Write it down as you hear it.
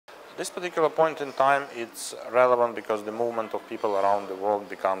This particular point in time, it's relevant because the movement of people around the world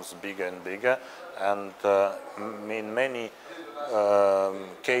becomes bigger and bigger, and in many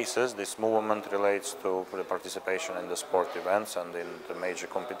cases this movement relates to the participation in the sport events and in the major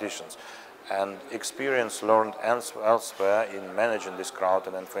competitions. And experience learned elsewhere in managing this crowd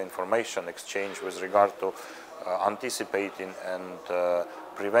and for information exchange with regard to anticipating and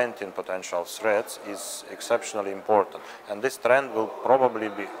preventing potential threats is exceptionally important. And this trend will probably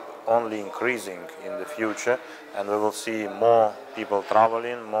be only increasing in the future, and we will see more people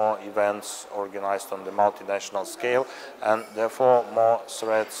traveling, more events organized on the multinational scale, and therefore more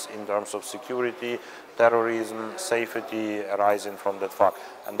threats in terms of security, terrorism, safety arising from that fact.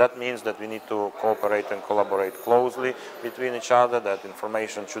 And that means that we need to cooperate and collaborate closely between each other, that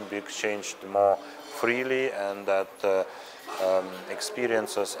information should be exchanged more freely, and that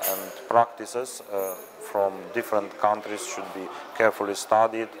experiences and practices from different countries should be carefully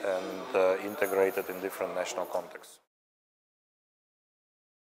studied and integrated in different national contexts.